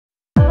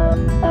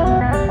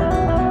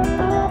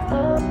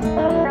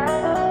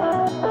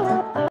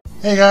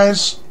Hey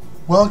guys,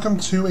 welcome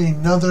to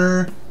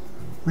another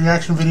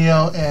reaction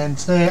video, and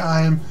today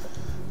I'm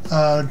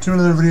doing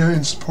another video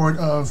in support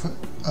of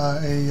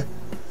a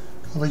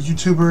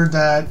YouTuber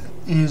that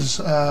is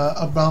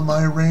about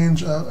my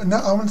range of, no,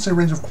 I wouldn't say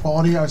range of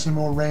quality, I would say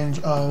more range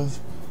of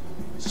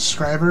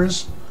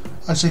subscribers.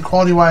 I'd say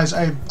quality wise,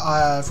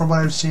 from what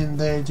I've seen,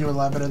 they do a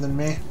lot better than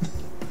me.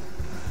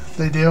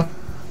 They do.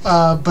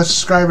 But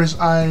subscribers,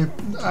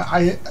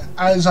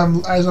 as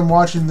I'm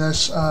watching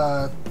this,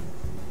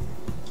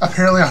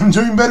 apparently I'm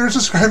doing better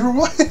subscriber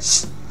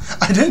wise.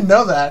 I didn't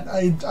know that.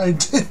 I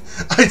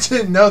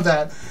didn't know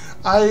that.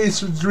 I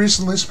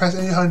recently surpassed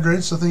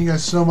 800, so thank you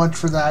guys so much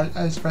for that.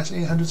 I surpassed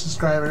 800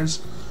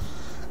 subscribers,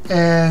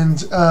 and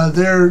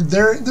they're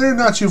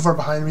not too far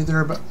behind me.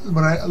 They're about,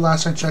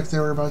 last I checked, they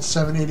were about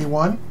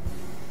 781.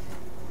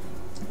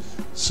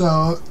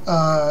 So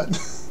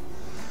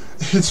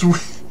it's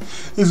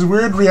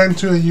weird reacting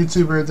to a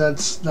YouTuber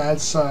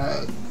that's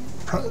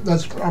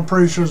I'm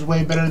pretty sure is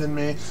way better than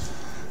me.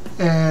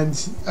 And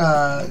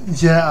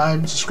yeah,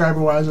 I'm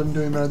subscriber-wise, I'm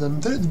doing better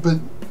than them. But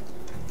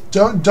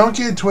don't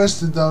get it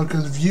twisted though,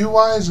 because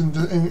view-wise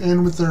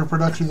and with their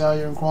production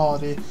value and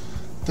quality,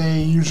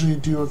 they usually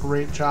do a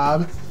great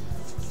job.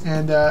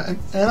 And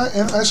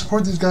I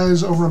support these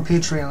guys over on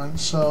Patreon,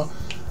 so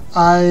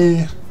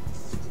I'm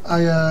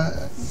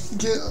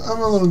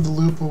a little in the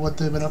loop of what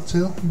they've been up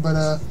to.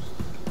 But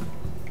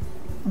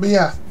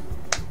yeah,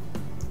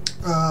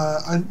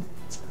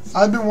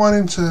 I've been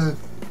wanting to.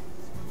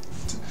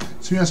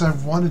 Yes,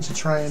 I've wanted to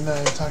try and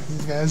talk to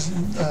these guys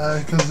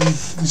because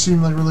they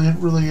seem like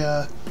really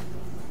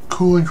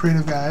cool and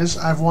creative guys.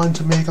 I've wanted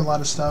to make a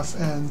lot of stuff,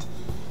 and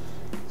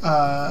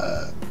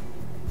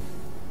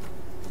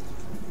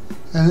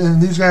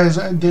these guys,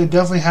 they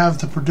definitely have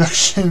the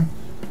production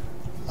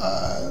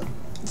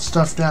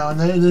stuff down.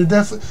 They're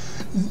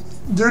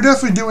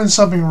definitely doing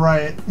something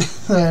right.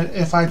 That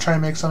if I try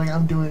and make something,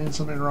 I'm doing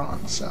something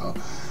wrong. So,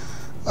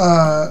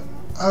 but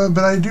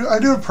I do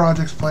have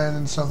projects planned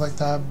and stuff like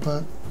that,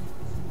 but.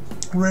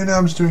 Right now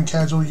I'm just doing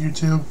casual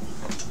YouTube,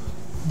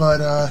 but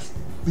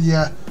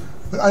yeah,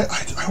 but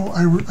to be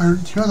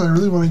honest, I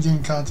really want to get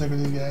in contact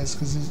with you guys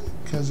because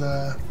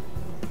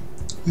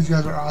these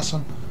guys are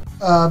awesome.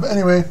 But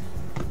anyway,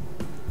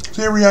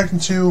 today we're reacting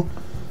to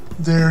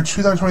their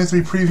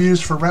 2023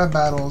 previews for rap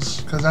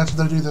battles, because that's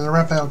what they do. They're the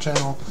rap battle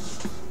channel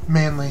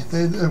mainly.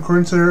 They,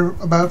 according to their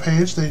about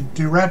page, they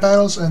do rap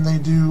battles and they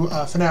do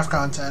FNAF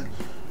content.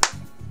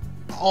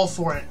 All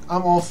for it.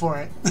 I'm all for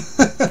it.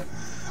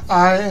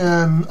 I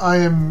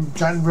am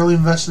gotten really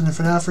invested in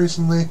FNAF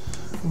recently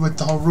with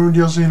the whole Rune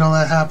DLC and all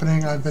that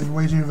happening. I've been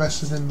way too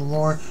invested in the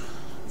lore,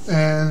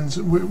 and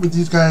with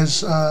these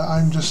guys,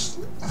 I'm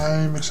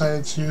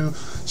excited to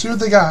see what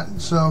they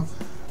got. So,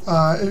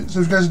 if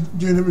you guys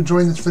do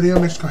enjoy this video,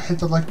 make sure to hit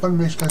the like button,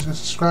 make sure you guys go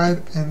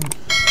subscribe, and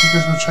you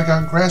guys go check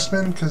out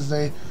Grasman, because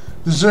they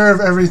deserve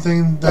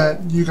everything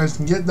that you guys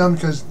can get them,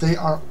 because they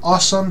are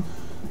awesome.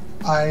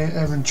 I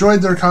have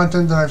enjoyed their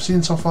content that I've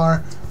seen so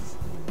far.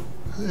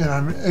 And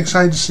I'm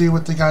excited to see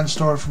what they got in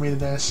store for me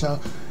today. So,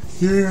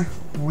 here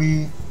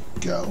we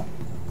go.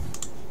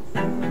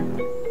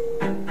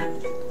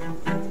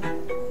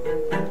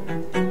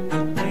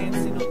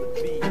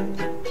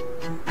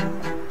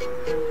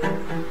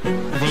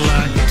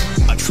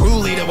 A true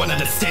leader would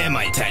understand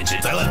my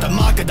intentions. I left a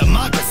mark of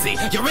democracy.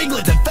 Your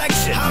England's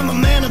infection. I'm a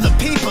man of the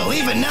people.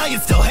 Even now you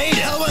still hate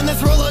it. When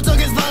this ruler took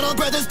his vital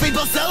breath, his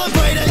people celebrated.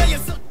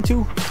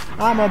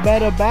 I'm a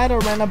better batter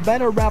and a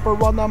better rapper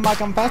on the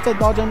mic. I'm faster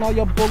dodging all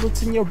your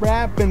bullets and you're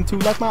rapping too.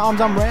 Like my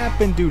arms, I'm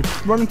rapping, dude.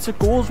 Running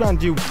circles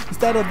around you.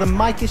 Instead of the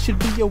mic, it should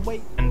be your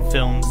weight. And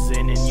films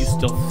in, and you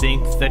still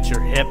think that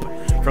you're hip.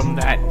 From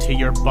that to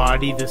your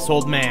body, this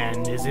old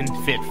man isn't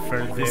fit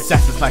for this.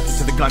 Assassin's like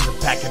to the guns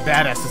and pack a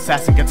badass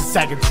assassin gets a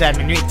sack and sad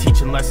man. You ain't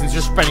teaching lessons,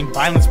 you're spreading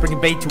violence,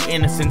 bringing bait to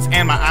innocence.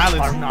 And my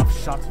eyelids are not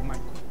shots with my.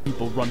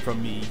 People run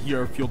from me,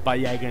 you're fueled by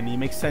agony.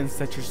 Makes sense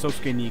that you're so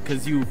skinny,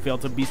 cause you fail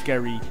to be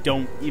scary.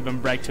 Don't even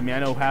brag to me, I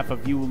know half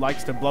of you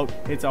likes to bloat.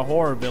 It's a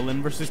horror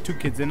villain versus two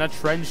kids in a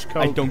trench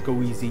coat. I don't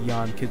go easy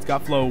on kids,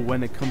 got flow.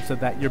 When it comes to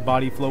that, your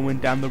body flowing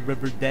down the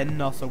river dead.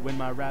 And also when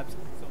my raps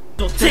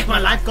Don't take my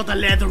life, got the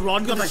leather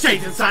on, got the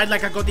shades inside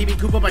like I got DB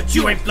Cooper, but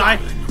you ain't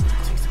blind.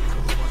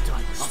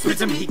 I'll spit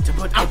some heat to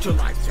put out your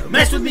life.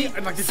 Mess with me,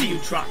 I'd like to see you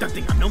try. That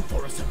thing I'm known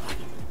for is surviving.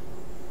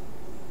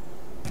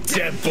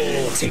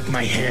 Devil, take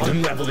my hand,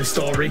 unravel the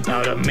story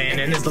about a man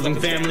and his loving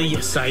family.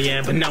 Yes, I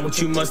am, but now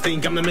what you must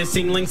think, I'm the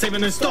missing link,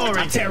 saving the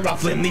story. I tear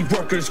off Lindley,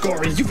 workers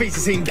gory. You face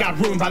the scene, got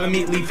ruined by the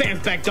meatly.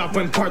 Fans backed off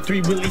when part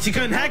 3 released. You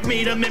couldn't hack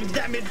me to mimic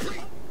that mid.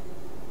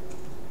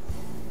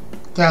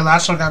 That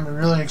last one got me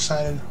really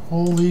excited.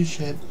 Holy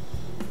shit!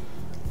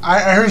 I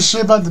heard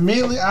shit about the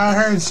meatly. I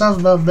heard stuff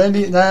about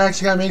Bendy. That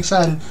actually got me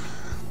excited.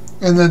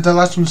 And the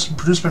last one's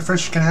produced by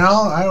Fresh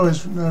Canal.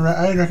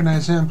 I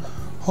recognize him.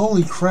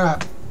 Holy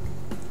crap!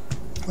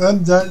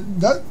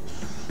 That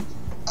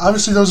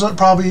obviously those are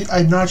probably,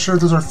 I'm not sure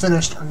if those are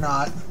finished or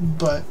not,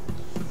 but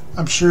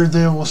I'm sure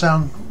they will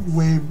sound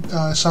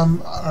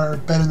some are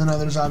better than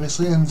others,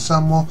 obviously, and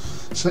some will,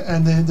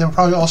 and they'll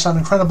probably all sound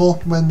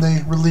incredible when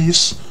they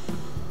release.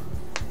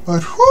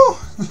 But whew,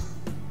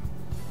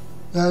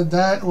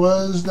 that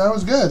was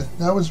good.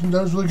 That was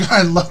really good.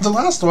 I loved the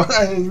last one.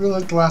 I really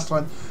liked the last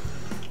one.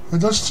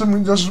 But those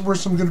were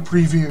some good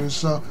previews.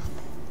 So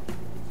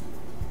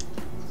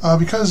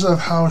because of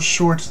how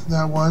short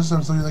that was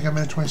literally like a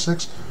minute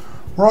 26.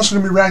 We're also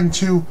going to be reacting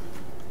to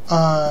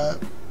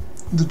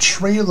the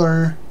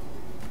trailer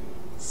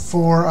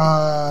for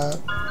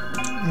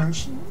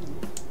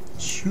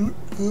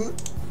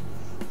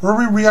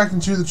we're reacting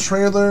to the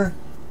trailer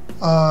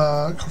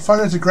Five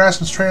Nights at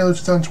Grasman's trailer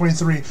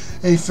 2023, a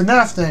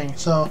FNAF thing.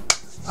 So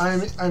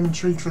I'm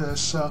intrigued for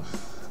this. So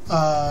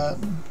yeah,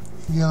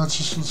 let's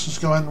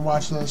just go ahead and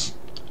watch this.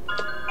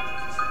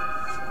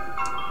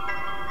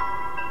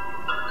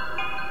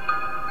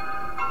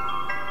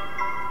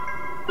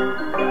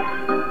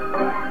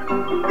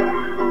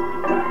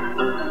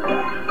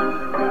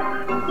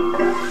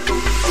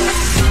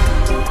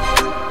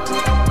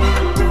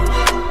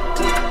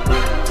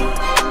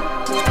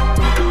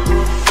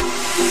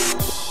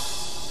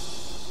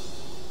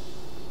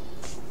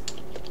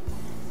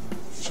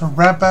 So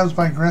rap battles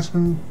by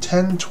Grasman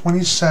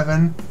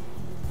 10/27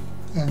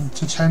 and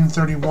to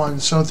 10/31.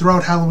 So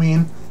throughout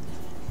Halloween,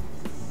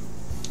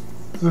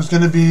 there's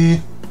going to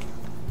be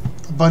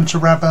a bunch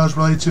of rap battles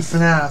related to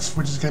FNAF,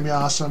 which is going to be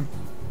awesome.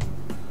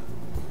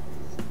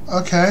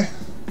 Okay,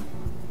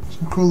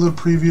 some cool little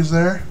previews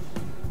there.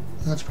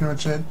 That's pretty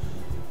much it.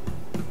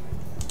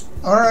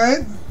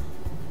 Alright.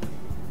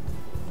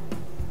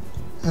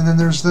 And then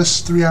there's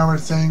this 3-hour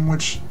thing,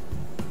 which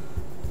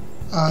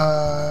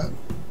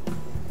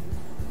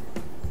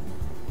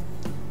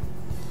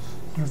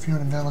review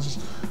and analysis.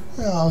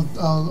 Yeah,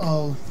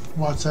 I'll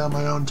watch that on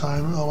my own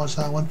time. I'll watch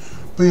that one.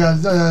 But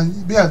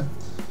yeah,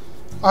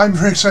 I'm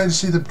very excited to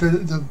see the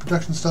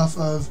production stuff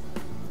of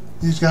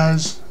these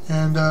guys,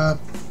 and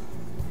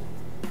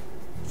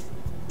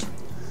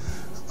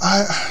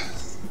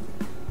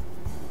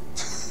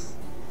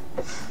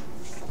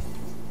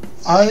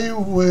I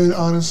would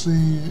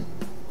honestly,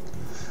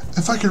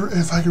 if I could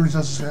reach out to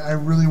this guy, I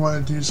really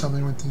want to do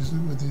something with the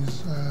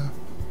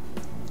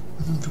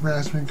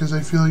Grasman, because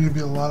I feel like it'd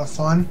be a lot of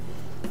fun,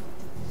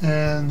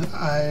 and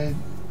I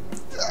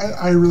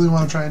really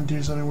want to try and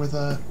do something with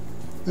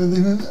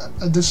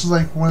this is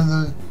like one of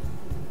the,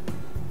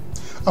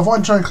 I've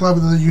wanted to try and collab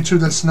with a YouTube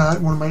that's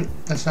not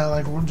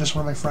like just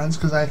one of my friends,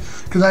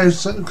 because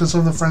some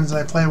of the friends that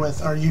I play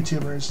with are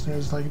YouTubers.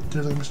 There's like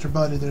Mr.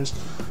 Buddy, there's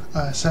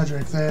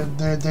Cedric. They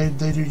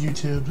do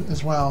YouTube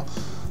as well.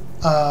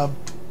 But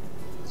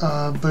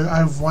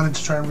I've wanted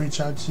to try and reach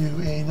out to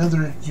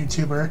another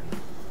YouTuber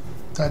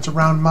that's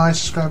around my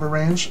subscriber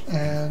range,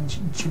 and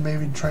to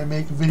maybe try and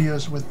make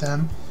videos with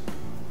them.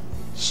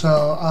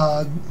 So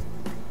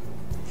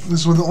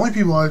this is one of the only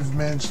people I've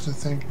managed to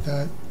think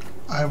that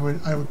I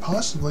would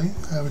possibly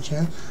have a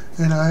chance,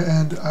 and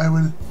I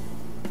would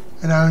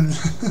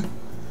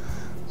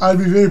I'd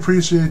be very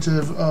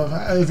appreciative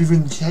of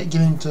even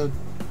getting to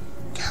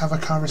have a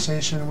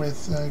conversation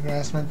with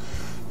Grasman,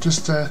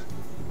 just to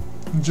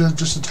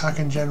talk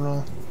in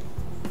general.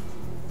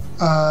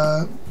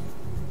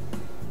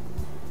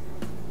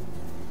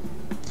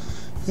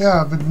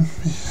 Yeah, but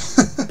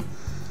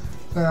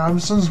I'm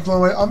still blown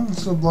away. I'm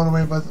still blown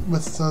away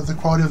with the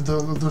quality of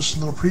those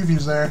little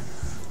previews there,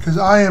 because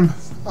I am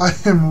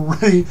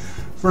ready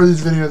for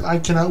these videos. I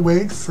cannot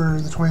wait for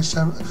the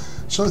 27th.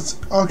 So it's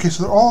okay.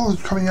 So they're all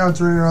coming out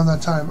during around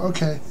that time.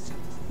 Okay,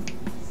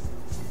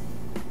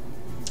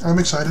 I'm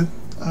excited.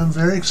 I'm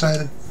very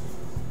excited.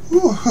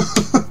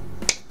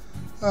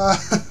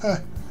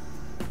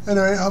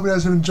 Anyway, I hope you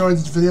guys have enjoyed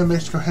this video.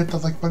 Make sure to go hit the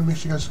like button. Make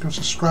sure you guys go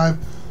subscribe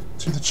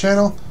to the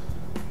channel.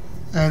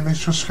 And make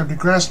sure to subscribe to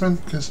Grasman,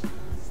 because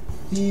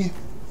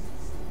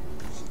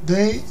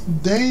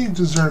they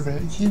deserve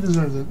it. He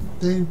deserves it.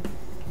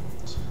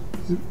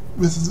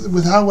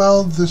 With how well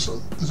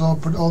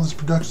all this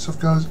production stuff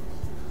goes,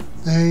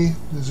 they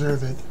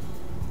deserve it.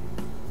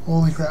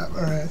 Holy crap!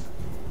 All right.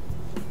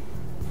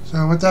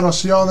 So with that, I'll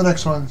see y'all in the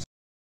next one.